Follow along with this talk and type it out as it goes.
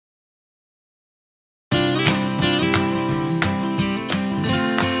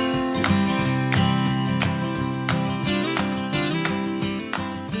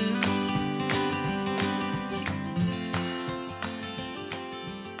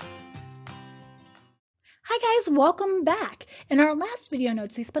Hi guys, welcome back. In our last video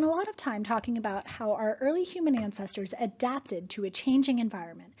notes, we spent a lot of time talking about how our early human ancestors adapted to a changing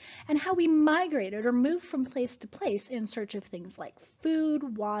environment and how we migrated or moved from place to place in search of things like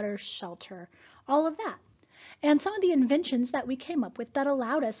food, water, shelter, all of that. And some of the inventions that we came up with that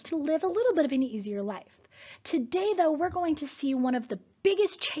allowed us to live a little bit of an easier life. Today, though, we're going to see one of the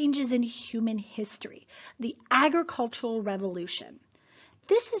biggest changes in human history, the agricultural revolution.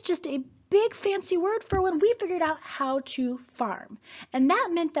 This is just a big fancy word for when we figured out how to farm. And that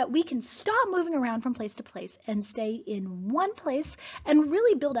meant that we can stop moving around from place to place and stay in one place and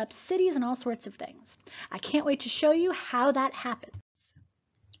really build up cities and all sorts of things. I can't wait to show you how that happens.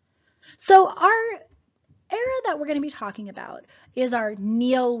 So our era that we're going to be talking about is our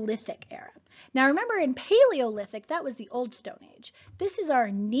Neolithic era. Now remember, in Paleolithic, that was the Old Stone Age. This is our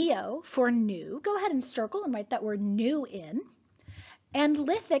Neo for new. Go ahead and circle and write that word new in. And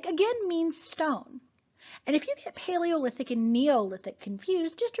lithic, again, means stone. And if you get Paleolithic and Neolithic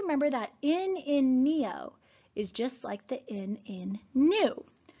confused, just remember that in Neo is just like the in new.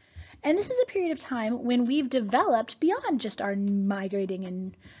 And this is a period of time when we've developed beyond just our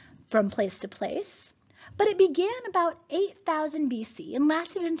migrating from place to place. But it began about 8,000 BC and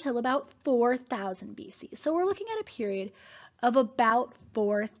lasted until about 4,000 BC. So we're looking at a period of about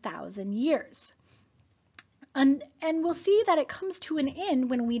 4,000 years. And we'll see that it comes to an end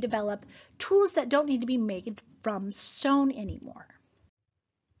when we develop tools that don't need to be made from stone anymore.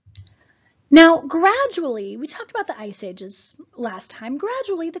 Now, gradually, we talked about the ice ages last time,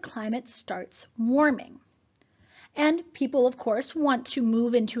 gradually the climate starts warming. And people, of course, want to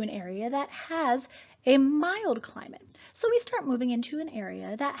move into an area that has a mild climate. So we start moving into an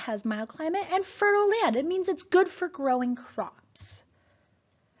area that has mild climate and fertile land. It means it's good for growing crops.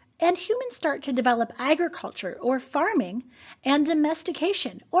 And humans start to develop agriculture or farming and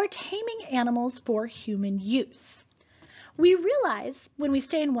domestication or taming animals for human use. We realize when we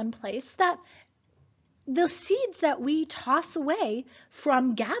stay in one place that the seeds that we toss away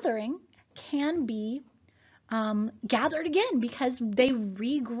from gathering can be gathered again because they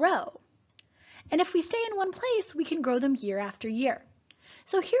regrow. And if we stay in one place, we can grow them year after year.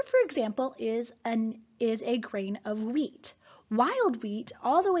 So here, for example, is a grain of wheat. Wild wheat,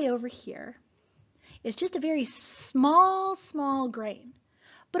 all the way over here, is just a very small grain.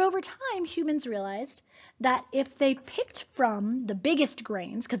 But over time, humans realized that if they picked from the biggest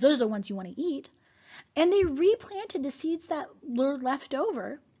grains, because those are the ones you want to eat, and they replanted the seeds that were left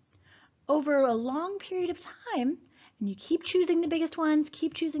over a long period of time, and you keep choosing the biggest ones,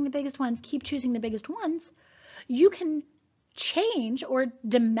 keep choosing the biggest ones, keep choosing the biggest ones, you can change or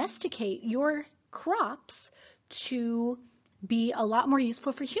domesticate your crops to be a lot more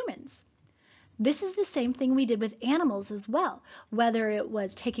useful for humans. This is the same thing we did with animals as well, whether it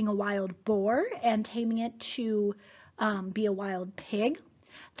was taking a wild boar and taming it to be a wild pig,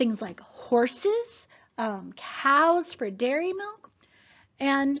 things like horses, cows for dairy milk,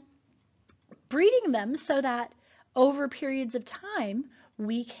 and breeding them so that over periods of time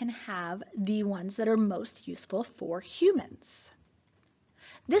we can have the ones that are most useful for humans.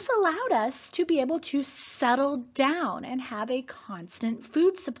 This allowed us to be able to settle down and have a constant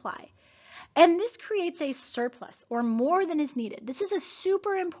food supply. And this creates a surplus, or more than is needed. This is a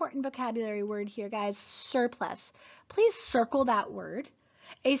super important vocabulary word here, guys, surplus. Please circle that word.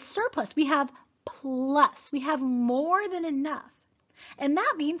 A surplus, we have plus, we have more than enough. And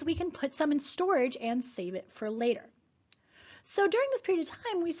that means we can put some in storage and save it for later. So during this period of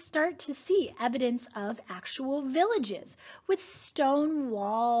time, we start to see evidence of actual villages with stone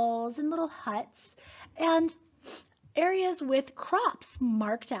walls and little huts and areas with crops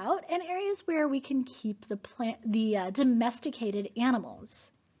marked out and areas where we can keep the domesticated animals.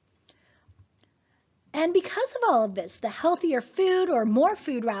 And because of all of this, the healthier food, or more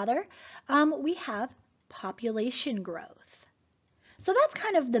food rather, we have population growth. So that's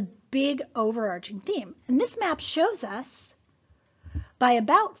kind of the big overarching theme. And this map shows us by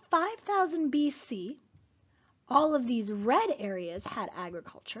about 5,000 BC, all of these red areas had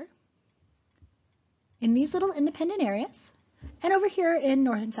agriculture in these little independent areas, and over here in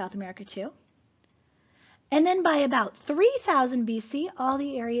North and South America too. And then by about 3,000 BC, all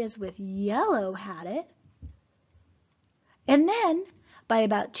the areas with yellow had it. And then by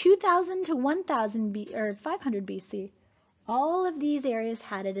about 2,000 to 500 BC, all of these areas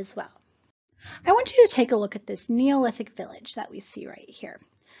had it as well. I want you to take a look at this Neolithic village that we see right here.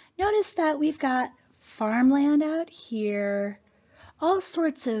 Notice that we've got farmland out here, all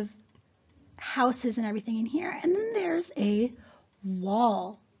sorts of houses and everything in here, and then there's a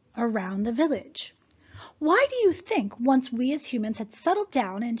wall around the village. Why do you think once we as humans had settled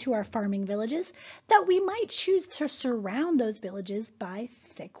down into our farming villages that we might choose to surround those villages by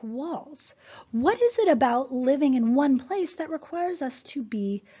thick walls? What is it about living in one place that requires us to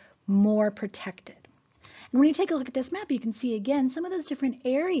be more protected? And when you take a look at this map, you can see again some of those different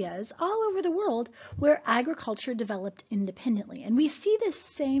areas all over the world where agriculture developed independently. And we see this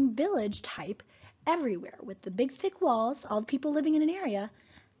same village type everywhere with the big thick walls, all the people living in an area,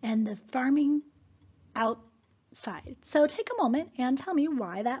 and the farming outside. So take a moment and tell me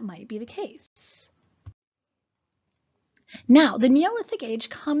why that might be the case. Now, the Neolithic Age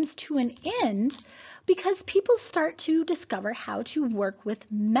comes to an end because people start to discover how to work with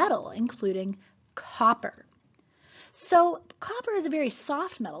metal, including copper. So copper is a very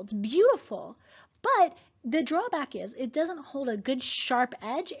soft metal. It's beautiful, but the drawback is it doesn't hold a good sharp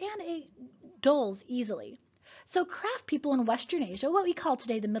edge and it dulls easily. So craft people in Western Asia, what we call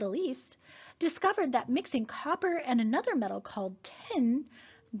today the Middle East, discovered that mixing copper and another metal called tin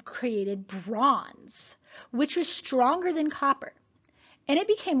created bronze, which was stronger than copper. And it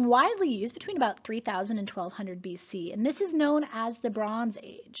became widely used between about 3000 and 1200 BC, and this is known as the Bronze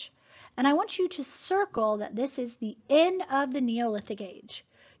Age. And I want you to circle that this is the end of the Neolithic Age.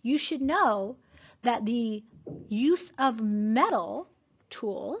 You should know that the use of metal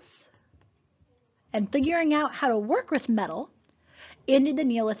tools and figuring out how to work with metal ended the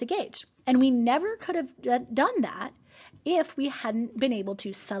Neolithic Age. And we never could have done that if we hadn't been able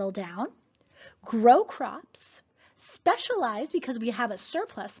to settle down, grow crops, specialize because we have a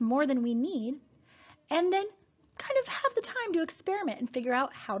surplus more than we need, and then kind of have the time to experiment and figure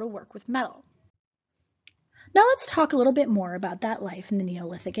out how to work with metal. Now let's talk a little bit more about that life in the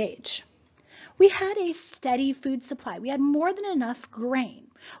Neolithic Age. We had a steady food supply. We had more than enough grain.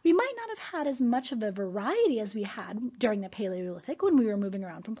 We might not have had as much of a variety as we had during the Paleolithic when we were moving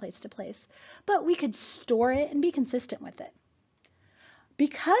around from place to place, but we could store it and be consistent with it.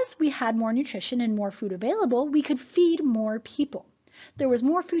 Because we had more nutrition and more food available, we could feed more people. There was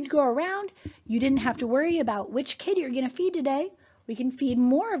more food to go around. You didn't have to worry about which kid you're going to feed today. We can feed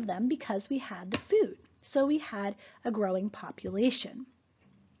more of them because we had the food. So we had a growing population.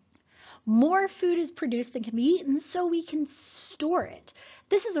 More food is produced than can be eaten, so we can store it.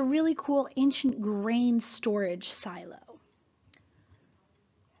 This is a really cool ancient grain storage silo.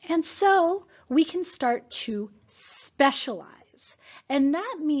 And so we can start to specialize. And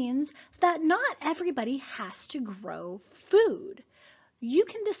that means that not everybody has to grow food. You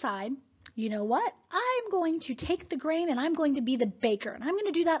can decide, you know what, I'm going to take the grain and I'm going to be the baker, and I'm going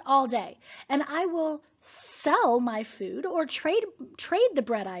to do that all day. And I will sell my food or trade the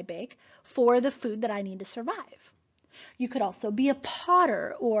bread I bake for the food that I need to survive. You could also be a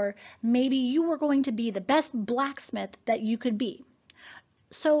potter, or maybe you were going to be the best blacksmith that you could be.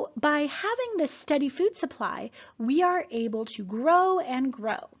 So by having this steady food supply, we are able to grow and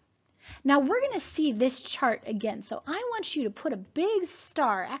grow. Now we're going to see this chart again. So I want you to put a big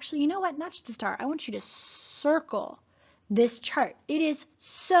star. Actually, you know what? Not just a star. I want you to circle this chart. It is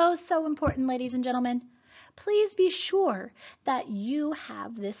so, so important, ladies and gentlemen. Please be sure that you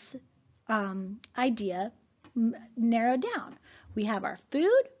have this idea narrowed down. We have our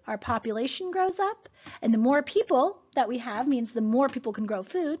food, our population grows up, and the more people that we have means the more people can grow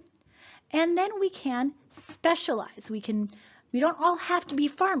food. And then we can specialize. We don't all have to be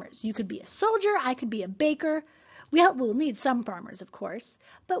farmers. You could be a soldier, I could be a baker. We'll need some farmers, of course,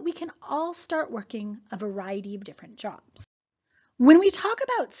 but we can all start working a variety of different jobs. When we talk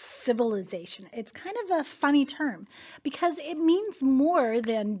about civilization, it's kind of a funny term because it means more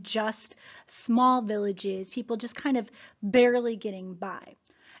than just small villages, people just kind of barely getting by.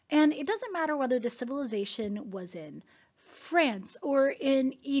 And it doesn't matter whether the civilization was in France or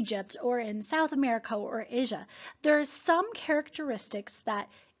in Egypt or in South America or Asia. There are some characteristics that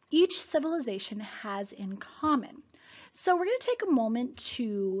each civilization has in common. So we're going to take a moment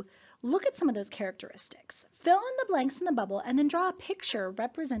to look at some of those characteristics. Fill in the blanks in the bubble and then draw a picture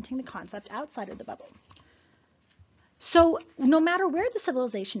representing the concept outside of the bubble. So no matter where the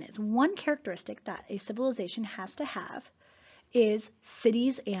civilization is, one characteristic that a civilization has to have is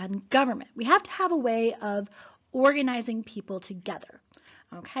cities and government. We have to have a way of organizing people together.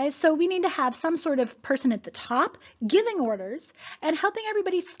 Okay, so we need to have some sort of person at the top giving orders and helping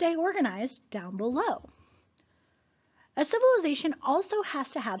everybody stay organized down below. A civilization also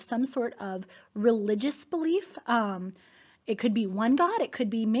has to have some sort of religious belief. It could be one god, it could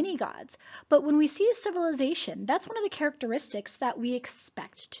be many gods. But when we see a civilization, that's one of the characteristics that we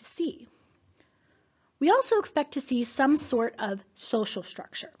expect to see. We also expect to see some sort of social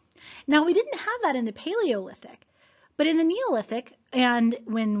structure. Now, we didn't have that in the Paleolithic, but in the Neolithic, and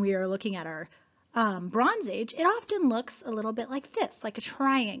when we are looking at our Bronze Age, it often looks a little bit like this, like a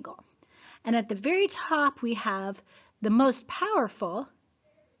triangle. And at the very top, we have the most powerful,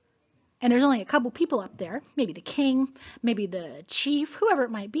 and there's only a couple people up there, maybe the king, maybe the chief, whoever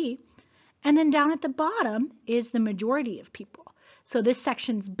it might be. And then down at the bottom is the majority of people. So this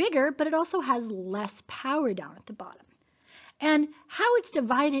section's bigger, but it also has less power down at the bottom. And how it's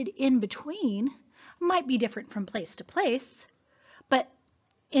divided in between might be different from place to place, but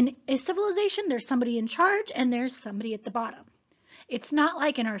in a civilization, there's somebody in charge and there's somebody at the bottom. It's not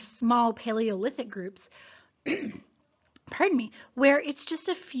like in our small Paleolithic groups, pardon me, where it's just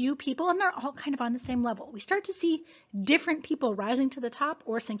a few people and they're all kind of on the same level. We start to see different people rising to the top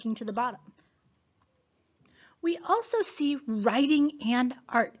or sinking to the bottom. We also see writing and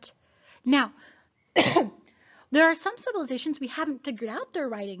art. Now, there are some civilizations we haven't figured out their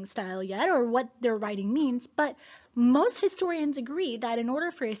writing style yet or what their writing means, but most historians agree that in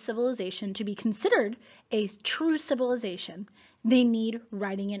order for a civilization to be considered a true civilization, they need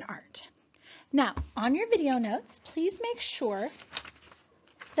writing and art. Now, on your video notes, please make sure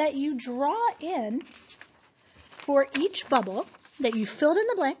that you draw in for each bubble that you filled in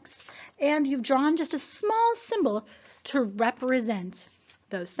the blanks and you've drawn just a small symbol to represent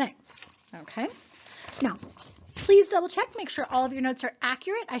those things, okay? Now, please double check, make sure all of your notes are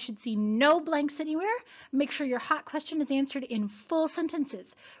accurate. I should see no blanks anywhere. Make sure your hot question is answered in full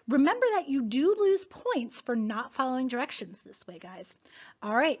sentences. Remember that you do lose points for not following directions this way, guys.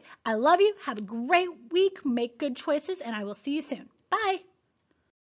 All right, I love you. Have a great week. Make good choices, and I will see you soon. Bye.